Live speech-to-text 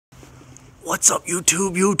What's up,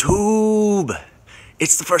 YouTube?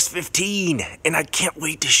 It's the first 15, and I can't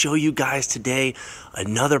wait to show you guys today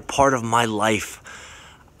another part of my life.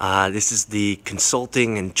 This is the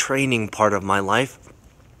consulting and training part of my life.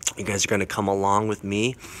 You guys are going to come along with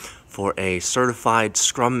me for a Certified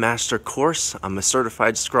ScrumMaster course. I'm a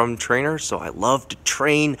certified Scrum trainer, so I love to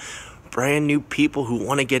train brand new people who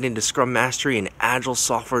want to get into Scrum Mastery and Agile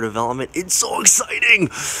software development. It's so exciting!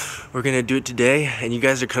 We're going to do it today, and you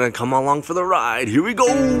guys are going to come along for the ride. Here we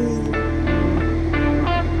go!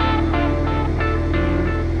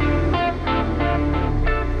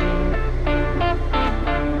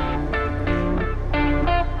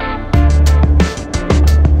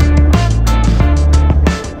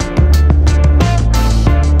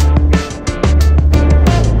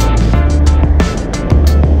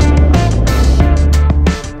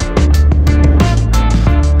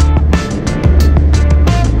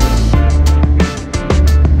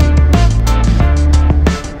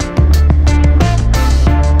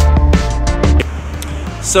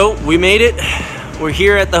 So we made it. We're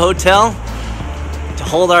here at the hotel to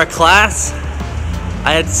hold our class.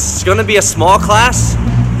 It's gonna be a small class.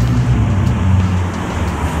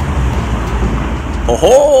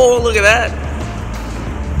 Oh, look at that.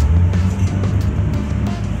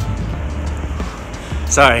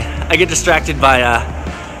 Sorry, I get distracted by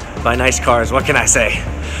nice cars. What can I say?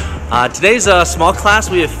 Today's a small class.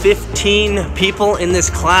 We have 15 people in this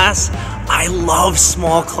class. I love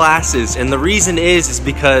small classes, and the reason is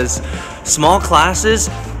because small classes,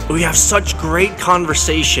 we have such great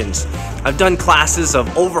conversations. I've done classes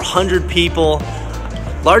of over 100 people.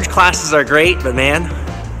 Large classes are great, but man,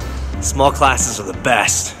 small classes are the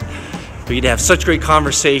best. We get to have such great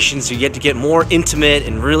conversations. You get to get more intimate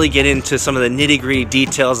and really get into some of the nitty-gritty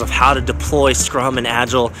details of how to deploy Scrum and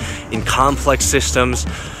Agile in complex systems.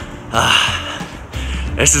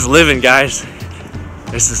 This is living, guys.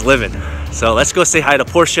 This is living. So let's go say hi to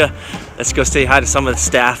Portia. Let's go say hi to some of the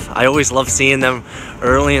staff. I always love seeing them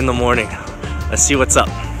early in the morning. Let's see what's up.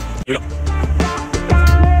 Here we go.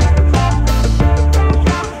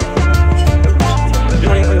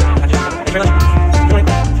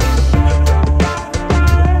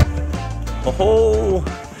 Oh,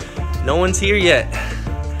 no one's here yet.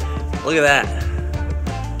 Look at that.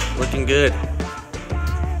 Looking good.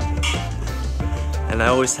 And I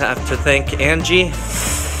always have to thank Angie.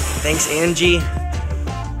 Thanks, Angie,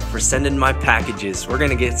 for sending my packages. We're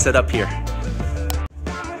gonna get set up here.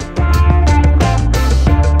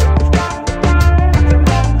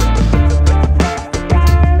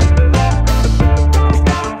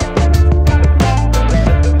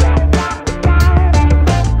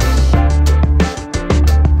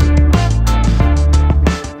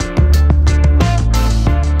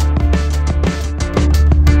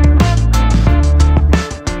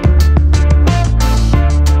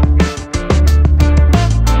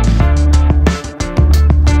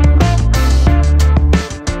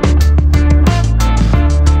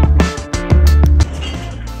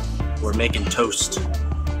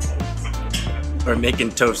 We're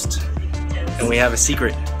making toast, and we have a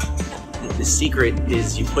secret. The secret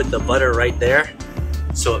is you put the butter right there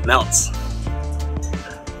so it melts.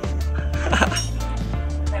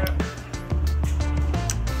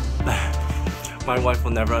 My wife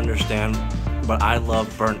will never understand, but I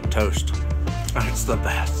love burnt toast. It's the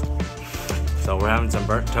best. So we're having some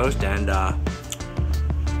burnt toast and a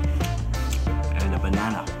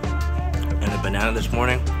banana. And a banana this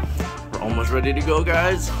morning. We're almost ready to go,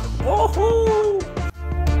 guys. Woohoo!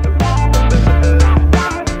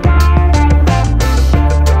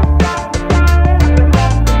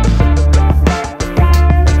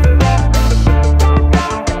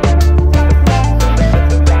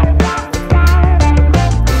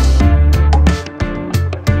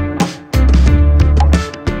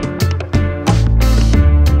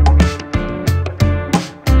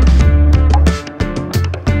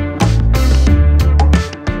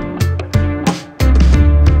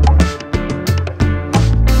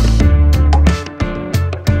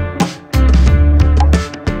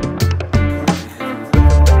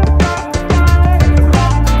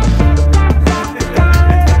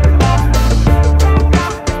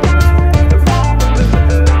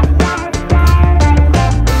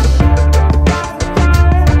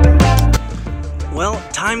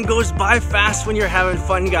 Time goes by fast when you're having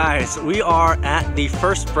fun, guys. We are at the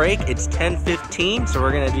first break. It's 10:15, so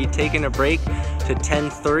we're gonna be taking a break to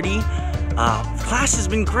 10:30. Class has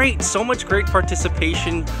been great. So much great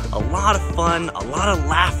participation, a lot of fun, a lot of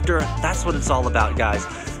laughter. That's what it's all about, guys.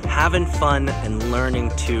 Having fun and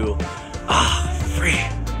learning to free.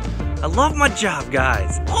 I love my job,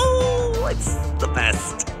 guys. Oh, it's the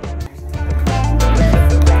best.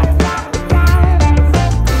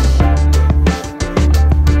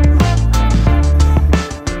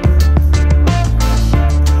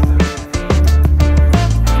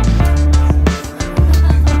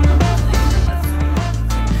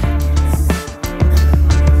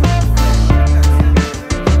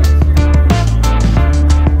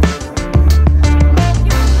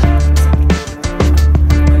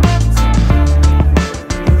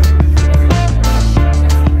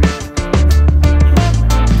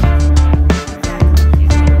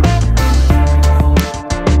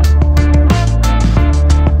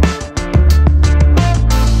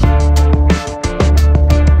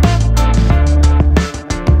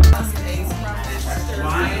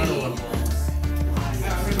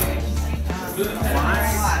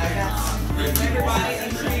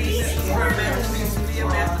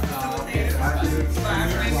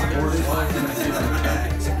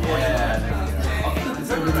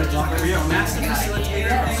 We have master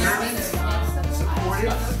facilitator, observant,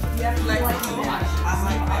 supportive.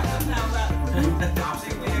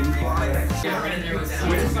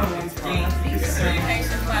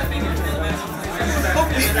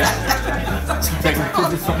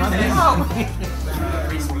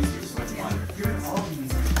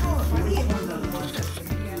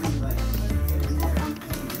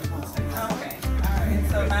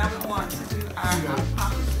 So now we want to do our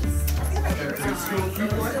hypothesis.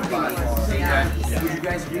 Would you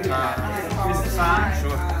guys agree with that? Is it fine?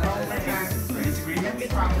 Sure. Disagreement?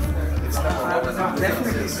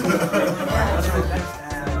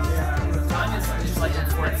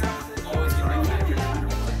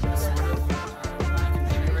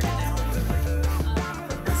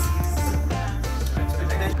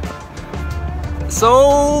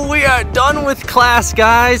 So we are done with class,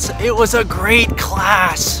 guys. It was a great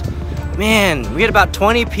class. Man, we had about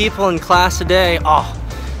 20 people in class today. Oh,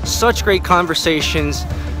 such great conversations.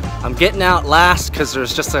 I'm getting out last because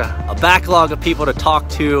there's just a backlog of people to talk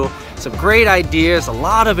to. Some great ideas, a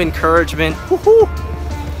lot of encouragement. Woohoo!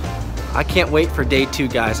 I can't wait for day 2,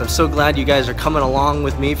 guys. I'm so glad you guys are coming along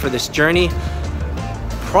with me for this journey.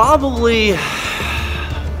 Probably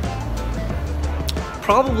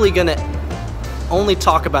gonna only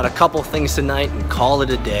talk about a couple things tonight and call it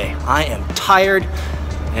a day. I am tired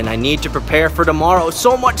and I need to prepare for tomorrow.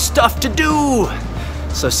 So much stuff to do.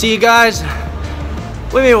 So see you guys.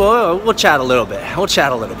 We'll chat a little bit.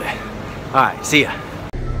 All right, see ya.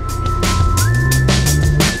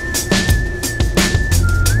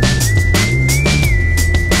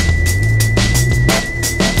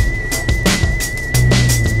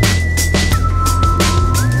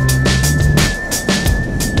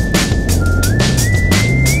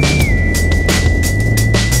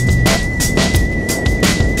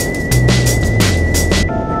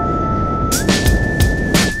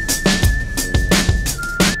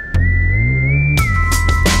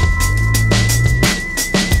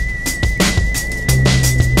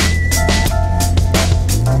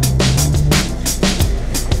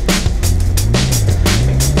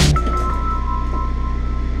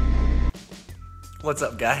 What's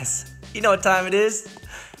up, guys? You know what time it is?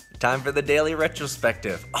 Time for the daily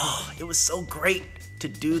retrospective. Oh, it was so great to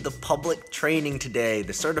do the public training today,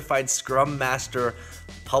 the Certified ScrumMaster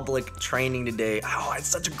public training today. Oh, it's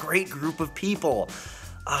such a great group of people.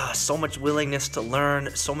 So much willingness to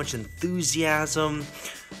learn, so much enthusiasm,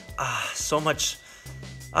 so much.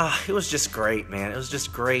 It was just great, man. It was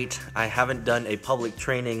just great. I haven't done a public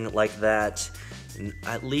training like that in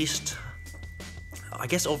at least, I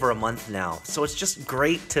guess, over a month now. So it's just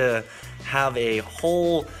great to have a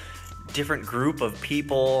whole different group of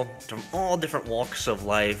people from all different walks of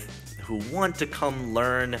life who want to come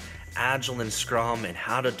learn Agile and Scrum and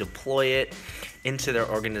how to deploy it into their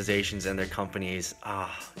organizations and their companies.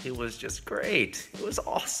 It was just great. It was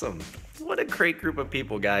awesome. What a great group of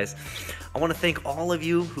people, guys. I want to thank all of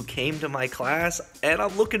you who came to my class, and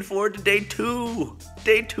I'm looking forward to day 2.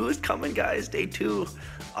 Day 2 is coming, guys. Day 2.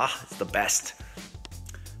 It's the best.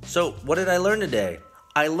 So what did I learn today?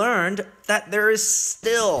 I learned that there is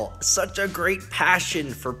still such a great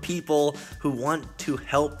passion for people who want to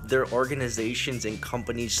help their organizations and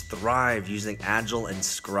companies thrive using Agile and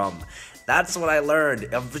Scrum. That's what I learned.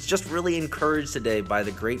 I was just really encouraged today by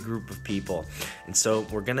the great group of people. And so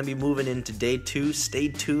we're gonna be moving into day 2. Stay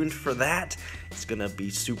tuned for that. It's gonna be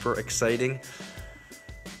super exciting.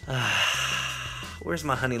 Where's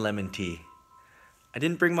my honey lemon tea? I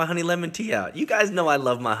didn't bring my honey lemon tea out. You guys know I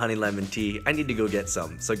love my honey lemon tea. I need to go get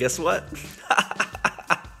some. So guess what?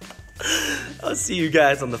 I'll see you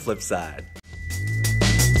guys on the flip side.